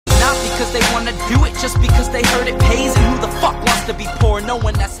because they wanna do it, just because they heard it pays. And who the fuck wants to be poor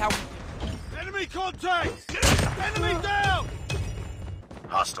knowing that's how Enemy contact! Enemy down!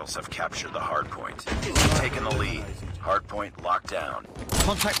 Hostiles have captured the hard point. Taken the lead. Hard point locked down.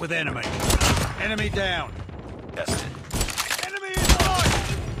 Contact with enemy. Enemy down. Tested. Enemy inside!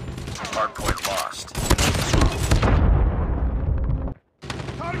 Hard point lost.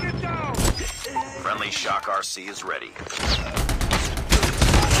 Target down! Friendly Shock RC is ready.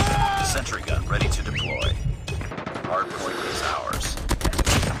 Sentry gun ready to deploy. Hard point is ours.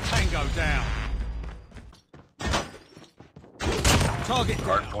 Tango down. Target down.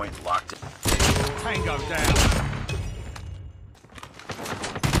 Hard point locked in. Tango down.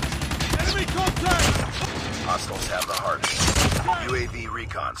 Enemy contact! Hostiles have the hard point. UAV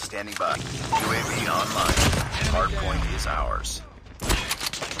recon standing by. UAV online. Hard point is ours.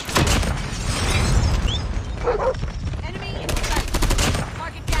 Enemy in sight.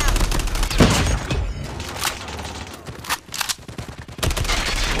 Target down.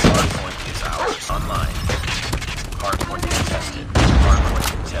 Hard point is ours. Online. Hard point contested. Hard point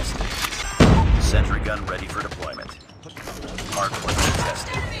contested. Sentry gun ready for deployment. Hard point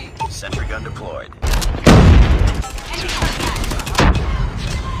contested. Sentry gun deployed.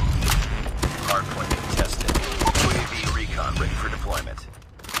 Hard point contested. UAV recon ready for deployment.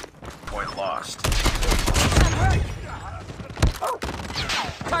 Point lost.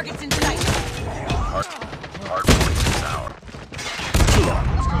 Targets in sight. Hard point is ours.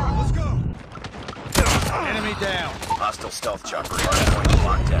 Let's go! Enemy down. Hostile stealth chopper. Hard point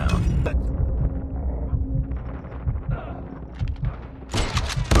locked down.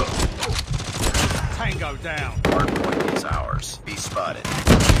 Tango down. Hard point is ours. Be spotted.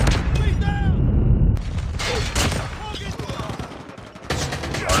 Enemy down!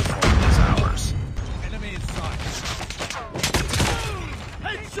 Hard point is ours. Enemy in sight.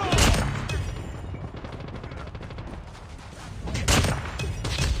 Headshot!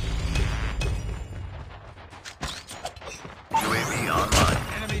 UAV online.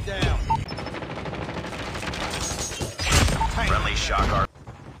 Enemy down. Tango. Friendly Shock RC.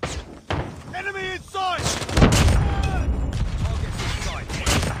 Enemy in sight! Targets in sight.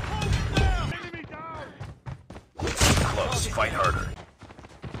 Hold down! Enemy down! Close. Fight harder.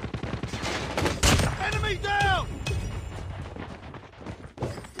 Enemy down!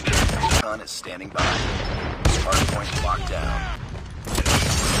 Gun is standing by. Hard point locked down.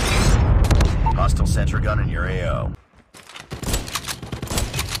 Hostile sentry gun in your AO.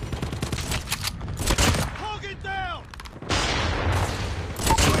 Target down!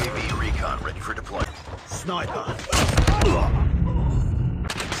 UAV recon ready for deployment. Sniper!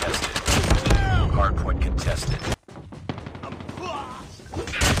 Contested. Hard point contested.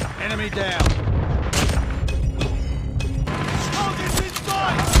 Enemy down! Target's in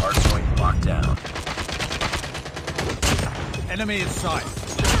sight! Hard point locked down. Enemy in sight.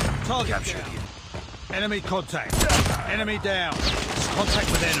 Target Captured down. you. Enemy contact. Enemy down.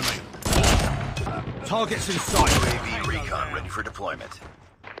 Contact with enemy. Targets in sight. UAV recon ready for deployment.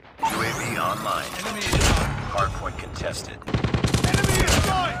 UAV online. Enemy in sight. Hard point contested. Enemy in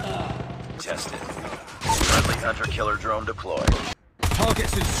sight! Tested. Friendly hunter-killer drone deployed.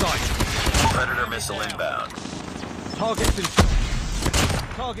 Targets in sight. Predator missile inbound. Targets in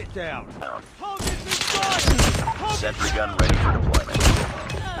Target down. Down. Targets in sight! Sentry gun ready for deployment.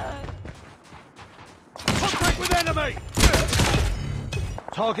 Contact with enemy!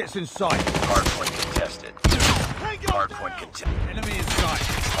 Targets in sight. Hard point contested. Hard point contested. Enemy in sight.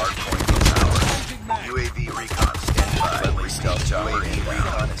 Hard point is ours. UAV recon standing by. Friendly stealth chopper UAV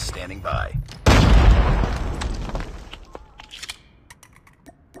recon is standing by.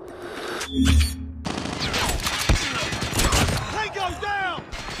 Tango down!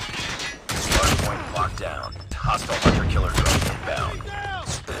 Hard point locked down. Hostile hunter-killer drone inbound. Down!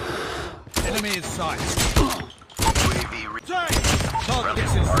 Enemy in sight. UAV recon.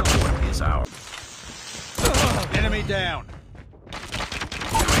 Targets Friendly in hard sight. point is ours. Enemy down.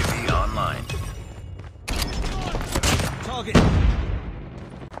 UAV online. Target.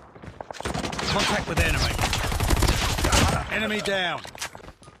 Contact with enemy. Enemy down.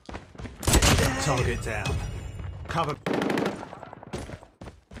 Target down. Cover.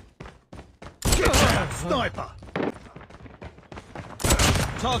 Sniper.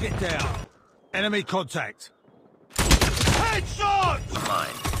 Target down. Enemy contact. Headshot!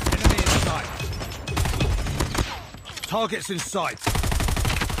 Online. Enemy in sight. Targets in sight.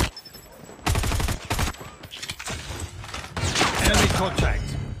 Enemy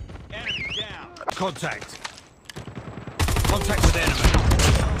contact. Enemy down. Contact. Contact with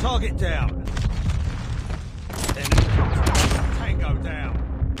enemy. Target down. Enemy contact. Tango down.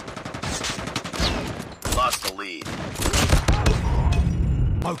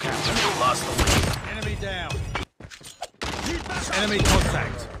 Smoke out. We lost the lead. Enemy down. Enemy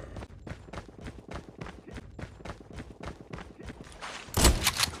contact.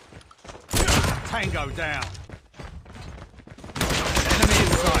 Tango down. Enemy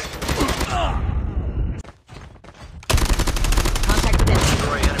in sight. Contact with enemy.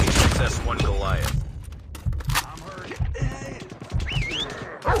 Destroy enemy success 1 Goliath.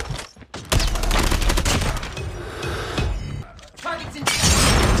 Targets in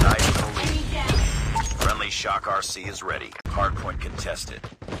Tied for the lead. enemy down. Friendly Shock RC is ready. Hardpoint contested.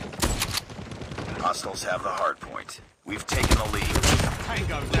 Hostiles have the hardpoint. We've taken the lead.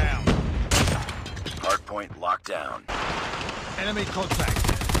 Tango down. Hardpoint locked down. Enemy contact.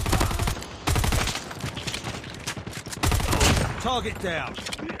 Target down.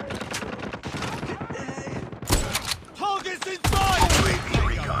 Target's inside! UAV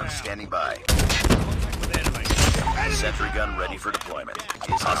recon standing by. Contact with enemy. Sentry gun ready for deployment.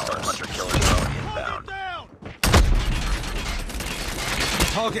 Hostile hunter-killer drone inbound. Down.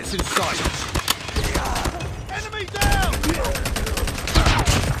 Target's in sight. Enemy down!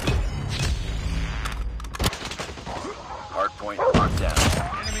 Hardpoint locked down.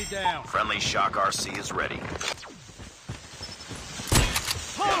 Enemy down. Friendly Shock RC is ready.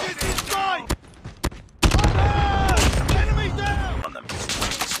 Target's in sight! Enemy down! On them.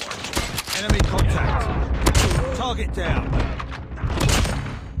 Winning this one. Enemy contact. Target down.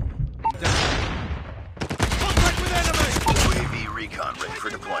 Contact with enemy! UAV recon ready for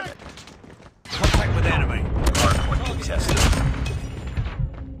deployment. Contact with enemy. Hardpoint contested.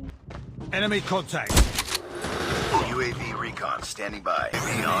 Enemy contact. UAV recon standing by.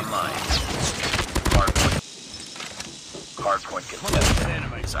 UAV online. Hardpoint Contact contested. with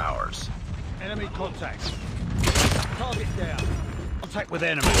enemy. It's ours. Enemy contact. Target down. Contact with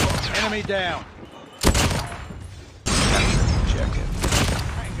enemy. Enemy down. Capture objective.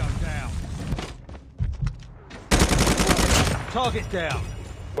 Tango down. Target down.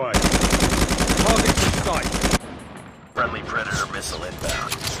 Right. Target's in sight. Friendly Predator missile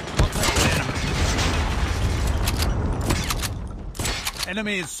inbound. Contact with enemy.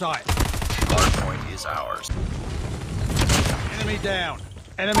 Enemy in sight. Hardpoint is ours. Enemy down.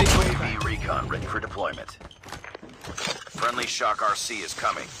 Enemy contact. UAV recon ready for deployment. Friendly Shock RC is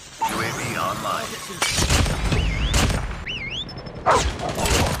coming. UAV online.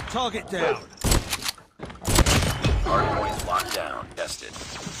 Target down. Hardpoint locked down. Tested.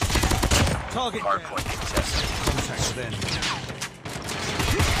 Target down. Hardpoint contested. Contact with enemy.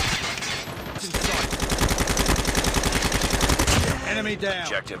 It's in sight. Enemy down.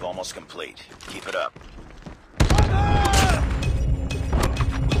 Objective almost complete. Keep it up.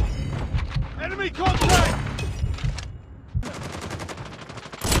 Enemy contact!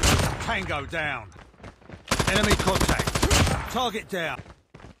 Tango down. Enemy contact. Target down.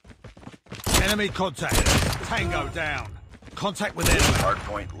 Enemy contact. Tango down. Contact with enemy.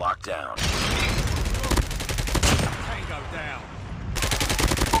 Hardpoint locked down. Tango down.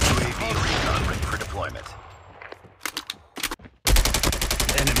 UAV recon ready for deployment.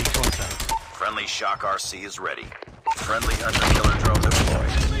 Enemy contact. Friendly Shock RC is ready. Friendly hunter-killer drone deployed.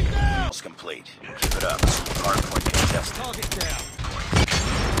 Enemy down! Almost complete. Keep it up. Hardpoint contested. Target down.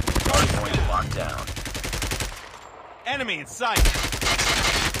 Hardpoint locked down. Enemy in sight.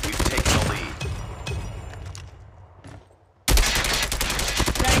 We've taken the lead.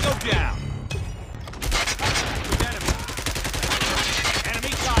 Tango down. With enemy.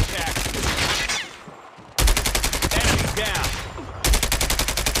 Enemy contact. Enemy down.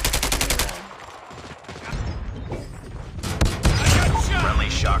 I got shot. Friendly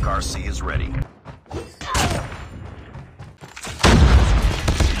Shock RC is ready.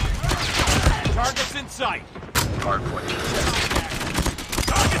 Targets in sight. Hardpoint contested.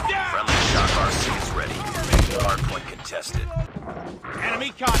 Target down. Friendly Shock RC is ready. Hardpoint contested. Enemy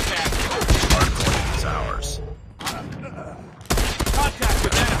contact. Hardpoint is ours. Contact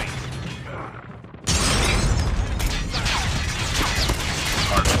with enemy.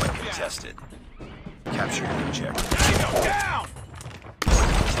 Hardpoint contested. Capture the objective. Tango down.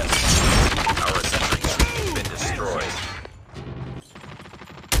 Contested. Our sentry gun has been destroyed.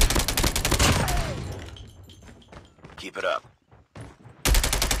 Keep it up.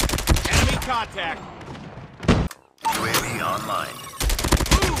 Enemy contact. UAV online.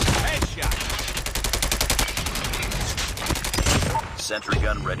 Ooh, headshot. Sentry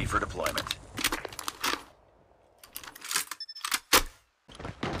gun ready for deployment.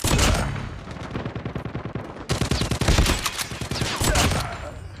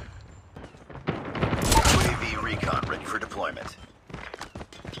 UAV recon ready for deployment.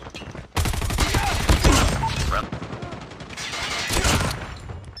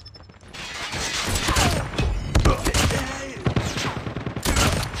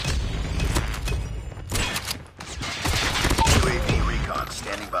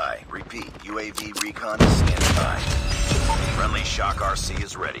 Repeat, UAV recon is standing by. Friendly Shock RC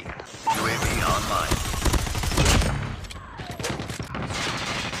is ready. UAV online.